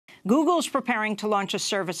Google's preparing to launch a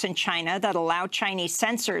service in China that allow Chinese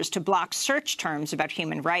censors to block search terms about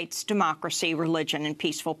human rights, democracy, religion, and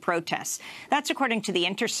peaceful protests. That's according to The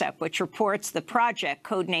Intercept, which reports the project,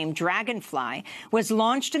 codenamed Dragonfly, was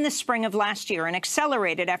launched in the spring of last year and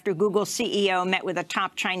accelerated after Google's CEO met with a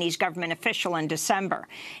top Chinese government official in December.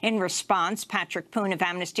 In response, Patrick Poon of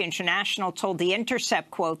Amnesty International told The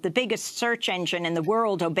Intercept, quote, "The biggest search engine in the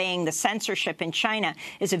world obeying the censorship in China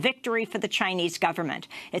is a victory for the Chinese government.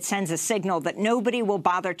 It sends a signal that nobody will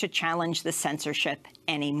bother to challenge the censorship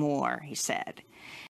anymore," he said.